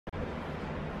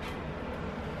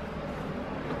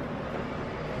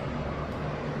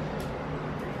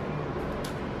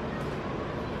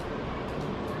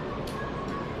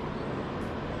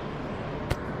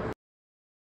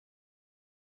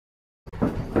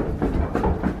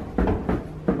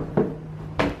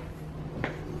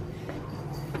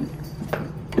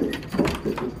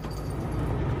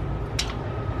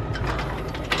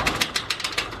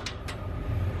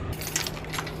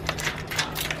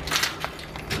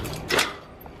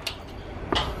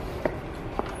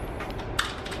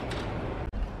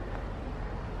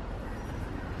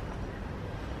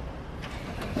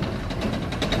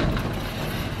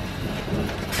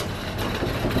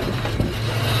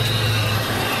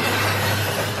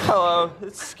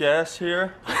it's scarce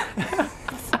here.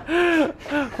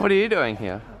 What are you doing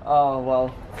here? Oh,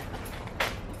 well,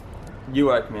 you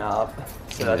woke me up,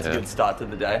 so that's a good start to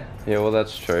the day. Yeah, well,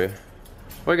 that's true.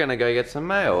 We're gonna go get some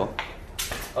mail.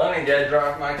 I'm gonna go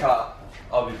drive my car.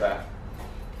 I'll be back.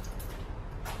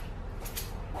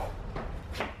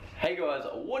 Hey guys,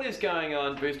 what is going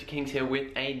on? BoosterKings here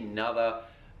with another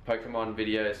Pokemon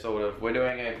video, sort of. We're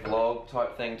doing a vlog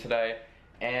type thing today,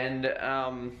 and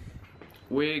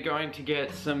we're going to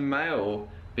get some mail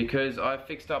because I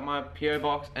fixed up my PO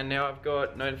box and now I've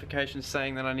got notifications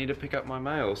saying that I need to pick up my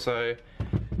mail. So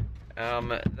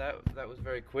that was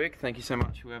very quick. Thank you so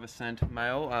much whoever sent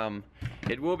mail.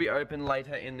 It will be open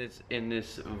later in this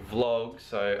vlog.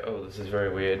 So this is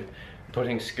very weird.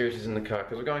 Putting scooters in the car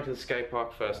because we're going to the skate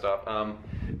park first up. I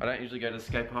don't usually go to the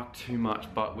skate park too much,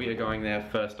 but we are going there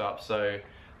first up. So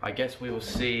I guess we will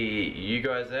see you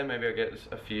guys there. Maybe I'll get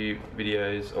a few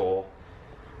videos, or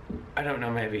I don't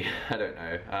know. Maybe I don't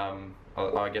know.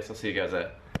 I guess I'll see you guys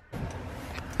there.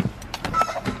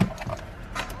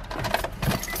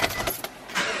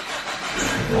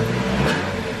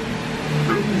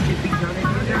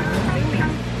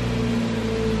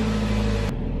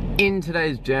 In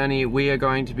today's journey, we are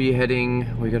going to be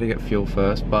heading, we gotta get fuel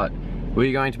first, but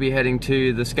we're going to be heading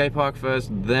to the skate park first,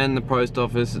 then the post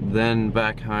office, then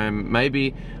back home.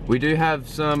 Maybe we do have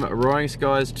some Roaring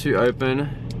Skies to open.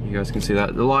 You guys can see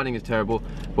that. The lighting is terrible,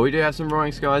 but we do have some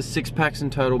Roaring Skies, 6 packs in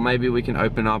total. Maybe we can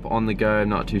open up on the go, I'm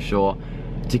not too sure,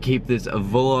 to keep this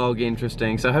vlog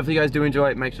interesting. So hopefully you guys do enjoy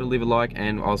it. Make sure to leave a like,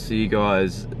 and I'll see you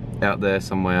guys out there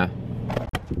somewhere.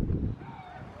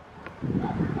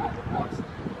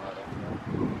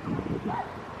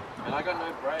 And I got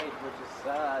no brake, which is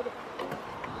sad.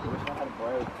 I wish I had a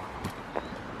brake.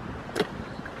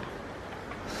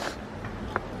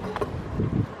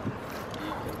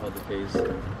 You can hold the keys.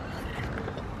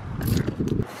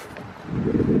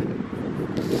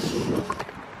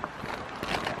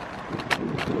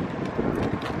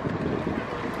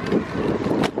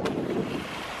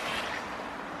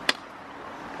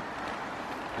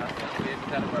 That sounds weird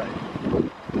without a brake.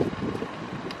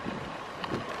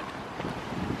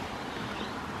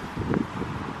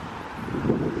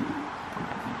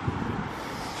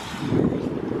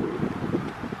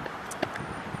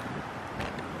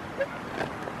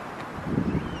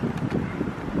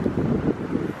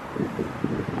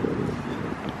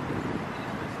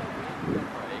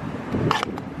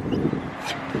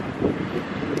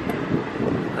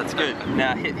 That's good.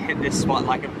 Now hit this spot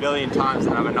like a billion times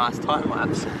and have a nice time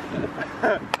lapse.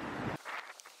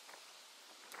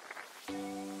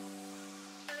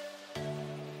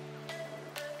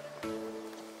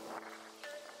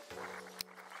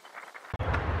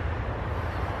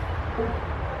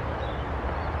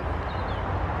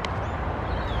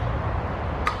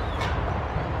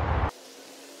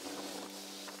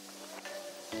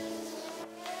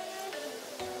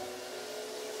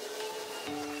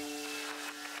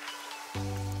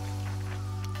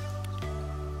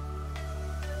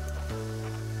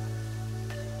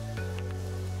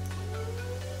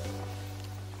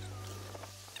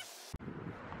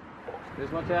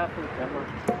 Just watch out for the camera.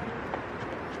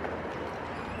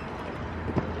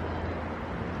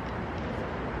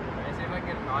 Let me see if I can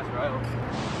get a nice rail.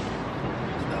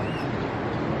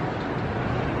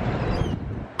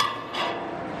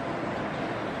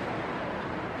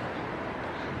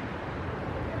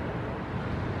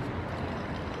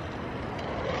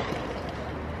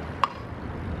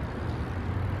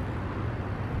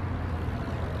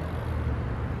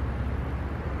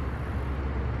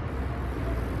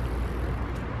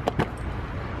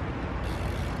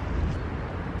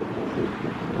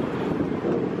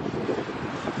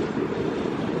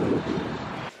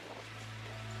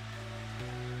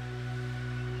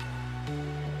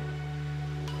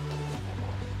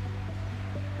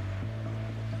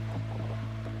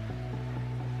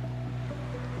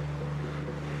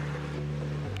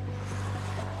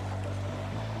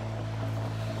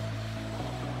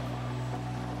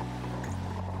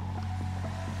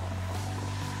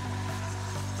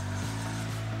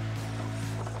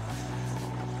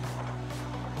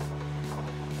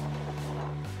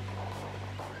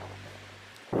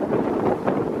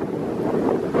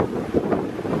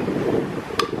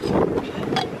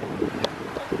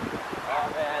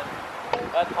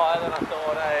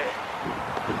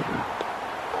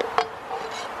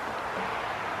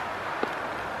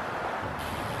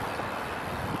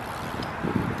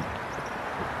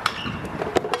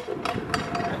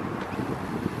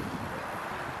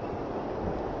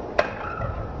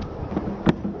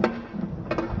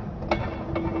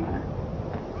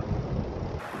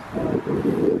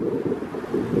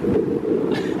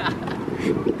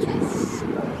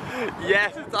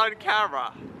 Yes, it's on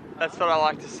camera. That's what I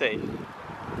like to see.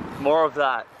 More of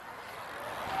that.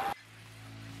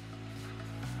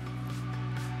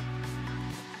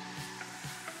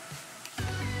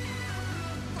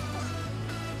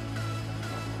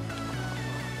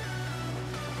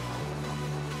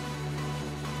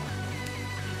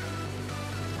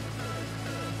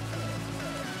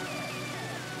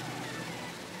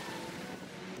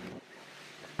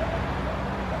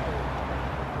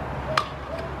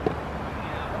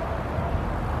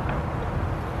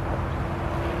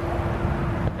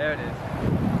 There it is.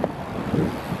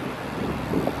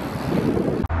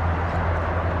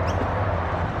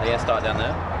 Are you gonna start down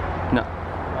there? No.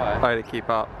 Why? I gotta keep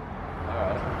up.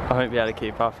 Alright. I won't be able to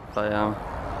keep up if I Are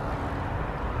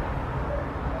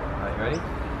you ready?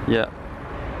 Yeah.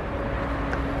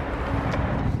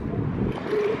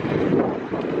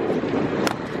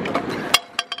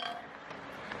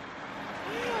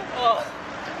 Oh,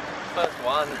 first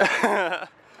one.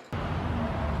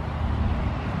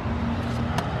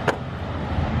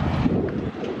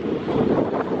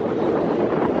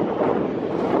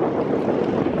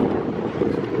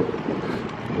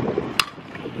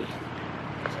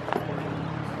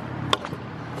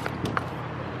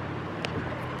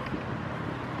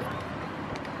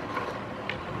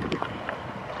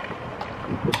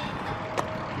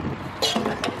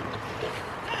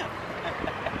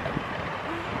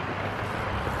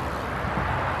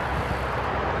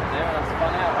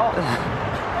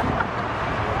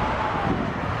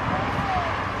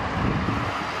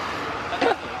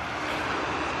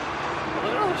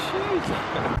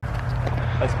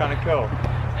 That's kind of cool.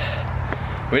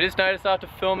 We just noticed after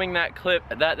filming that clip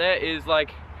that there is like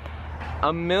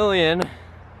a million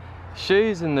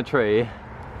shoes in the tree.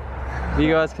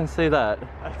 You guys can see that.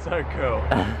 That's so cool.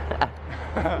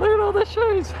 Look at all the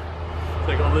shoes. It's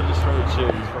like all the destroyed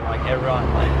shoes from like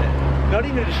everyone. Like, not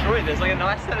even destroyed, there's like a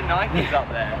nice set of Nikes up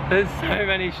there. There's so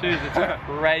many shoes, it's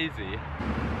crazy.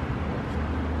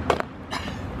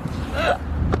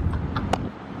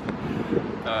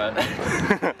 Alright.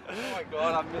 Oh my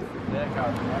god, I missed the deck.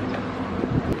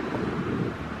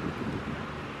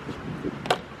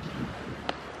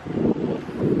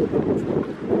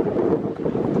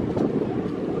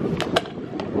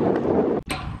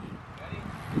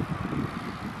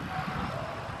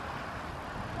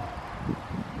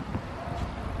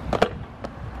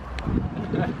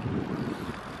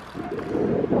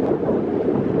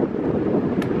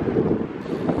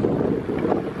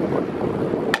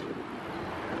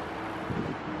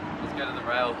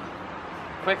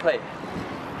 Quickly.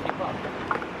 Keep up.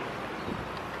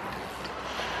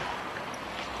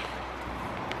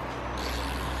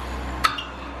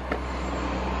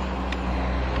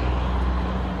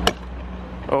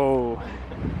 Oh.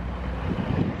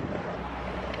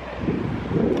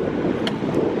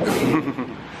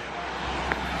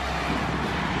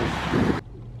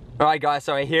 Alright guys,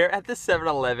 so we're here at the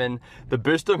 7-Eleven. The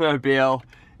booster mobile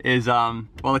is, well,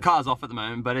 the car's off at the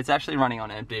moment, but it's actually running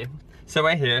on empty. So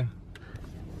we're here.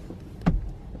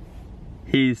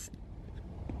 He's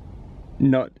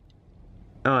not,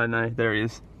 oh no, there he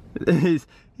is.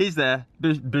 He's there,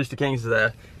 BoosterKings is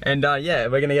there. And yeah,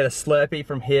 we're gonna get a Slurpee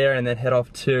from here and then head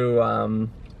off to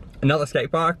another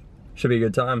skate park. Should be a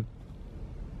good time.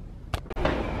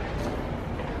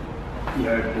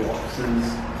 Yo,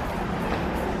 boxes.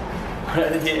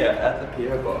 Right here at the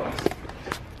PO box.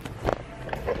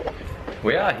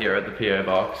 We are here at the PO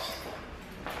box.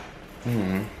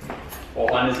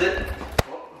 What one is it?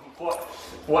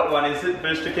 What one is it,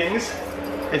 BoosterKings?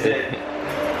 Is it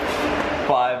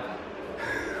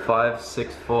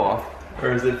 564?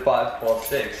 Or is it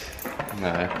 546?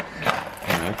 No,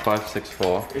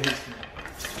 564.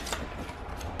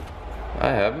 I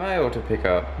have mail to pick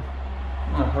up.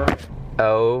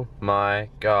 Oh my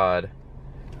god.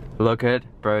 Look at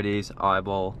Brodie's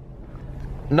eyeball.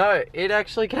 No, it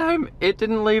actually came. It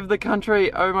didn't leave the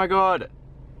country. Oh my god.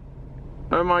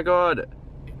 Oh my god.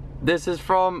 This is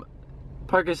from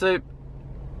Poker Soup.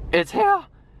 It's here.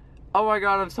 Oh my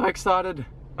god, I'm so excited.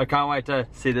 I can't wait to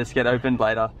see this get opened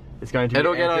later. It's going to be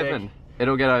It'll get epic. opened.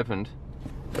 It'll get opened.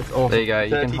 It's awesome. There you go, you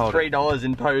can hold it. $33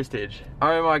 in postage.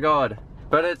 Oh my god.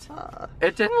 But it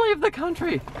didn't leave the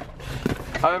country.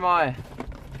 Oh my.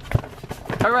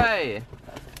 Hooray.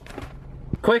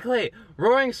 Quickly,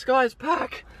 Roaring Skies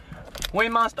pack. We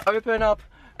must open up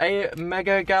a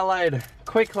Mega Galade.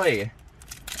 Quickly.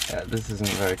 This isn't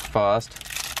very fast.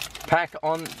 Pack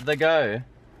on the go.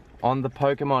 On the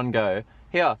Pokemon Go.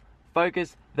 Here,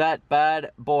 focus that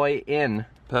bad boy in.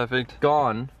 Perfect.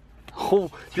 Gone.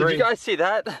 Oh, did you guys see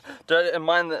that? Don't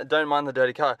mind the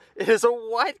dirty car. It is a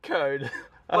white code.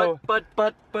 Oh.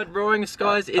 But Roaring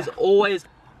Skies is always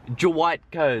Dwight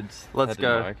codes. Let's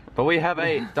go. Work. But we have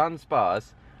a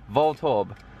Dunsparce,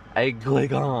 Voltorb, a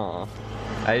Gligar,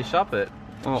 a Shuppet,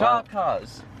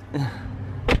 Sharpcars,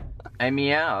 a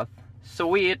Meowth,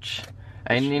 Switch,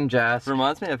 a Ninjask.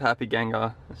 Reminds me of Happy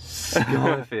Gengar.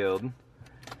 Skyfield,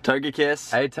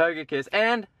 Togekiss. a Togekiss,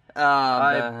 and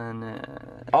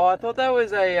Oh, I thought that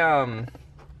was a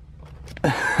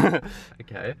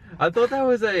okay. I thought that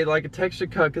was like a texture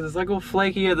cut because it's like all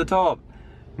flaky at the top.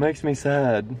 Makes me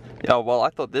sad. Yeah, well, I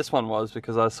thought this one was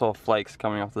because I saw flakes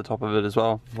coming off the top of it as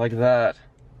well. Like that.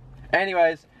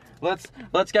 Anyways, let's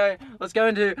go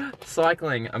into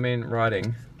cycling. I mean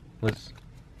riding.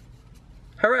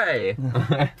 Hooray!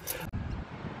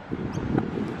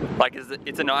 Like,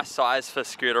 it's a nice size for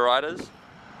scooter riders.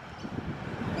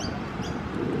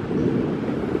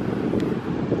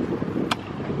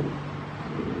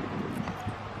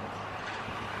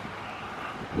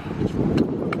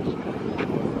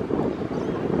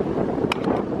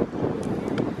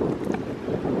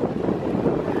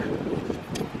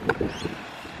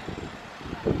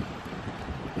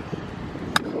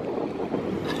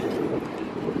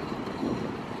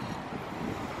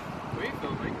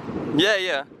 Yeah,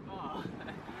 yeah. Oh.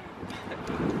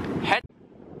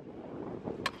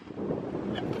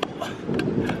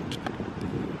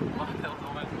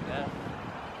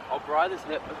 I'll bri this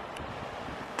hip.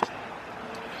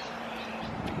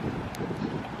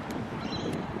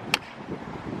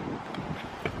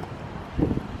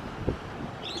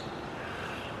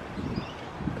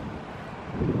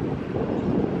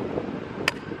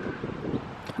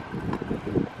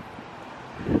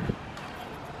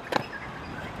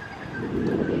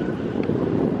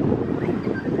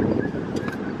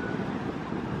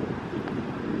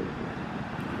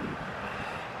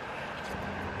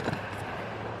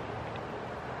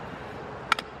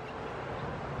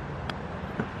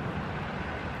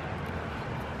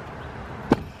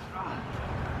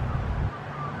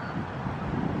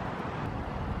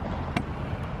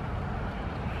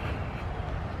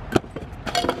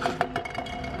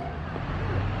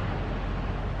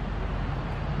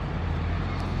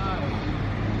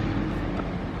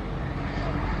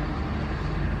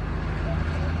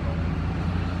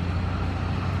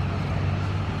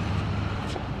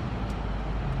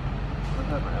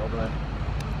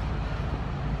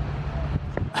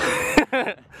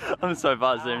 I'm so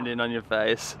far zoomed in on your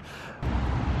face.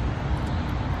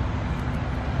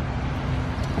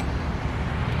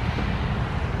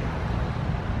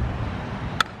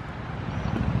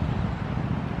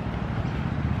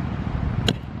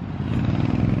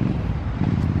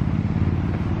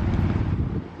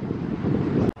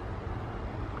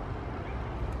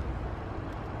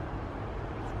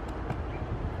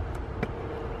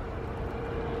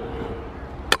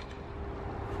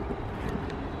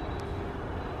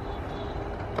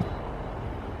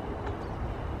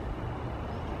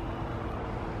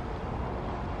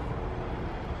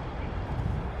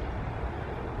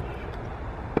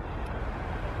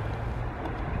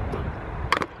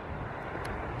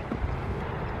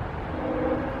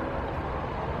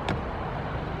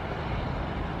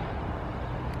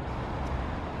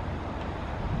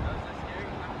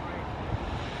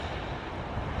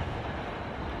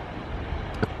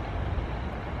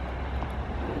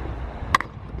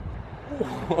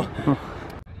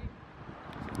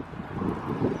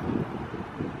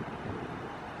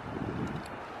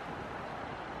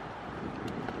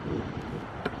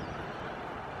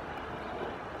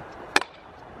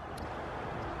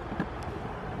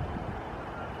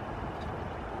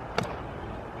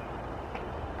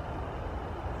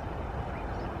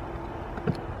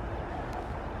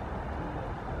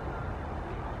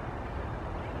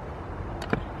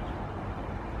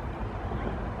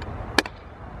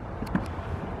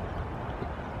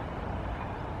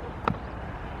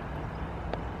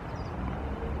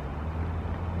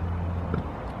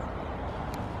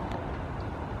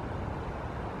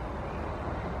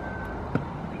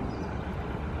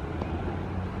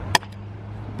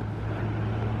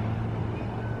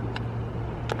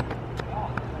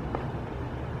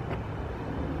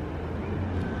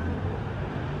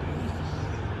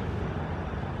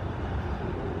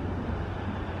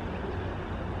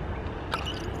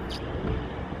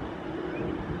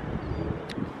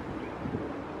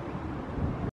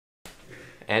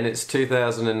 And it's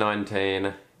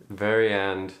 2019, very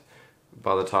end.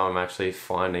 By the time I'm actually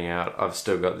finding out, I've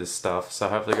still got this stuff. So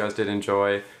hopefully you guys did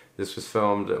enjoy. This was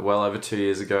filmed well over 2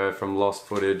 years ago from lost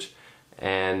footage,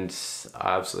 and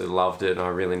I absolutely loved it, and I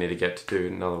really need to get to do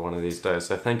another one of these days.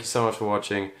 So thank you so much for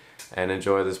watching, and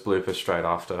enjoy this blooper straight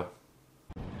after.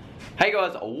 Hey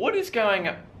guys, what is going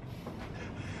on?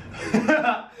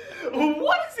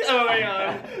 What is going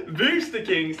on?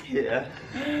 BoosterKings here.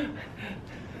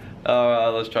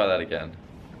 Alright, let's try that again.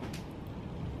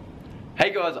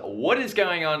 Hey guys, what is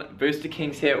going on?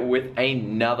 BoosterKings here with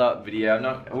another video.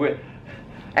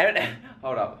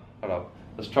 Hold up.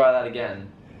 Let's try that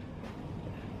again.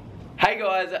 Hey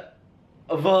guys,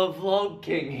 the Vlog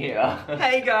King here.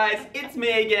 Hey guys, it's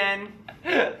me again.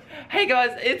 Hey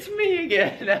guys, it's me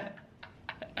again.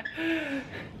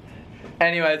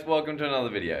 Anyways, welcome to another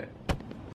video.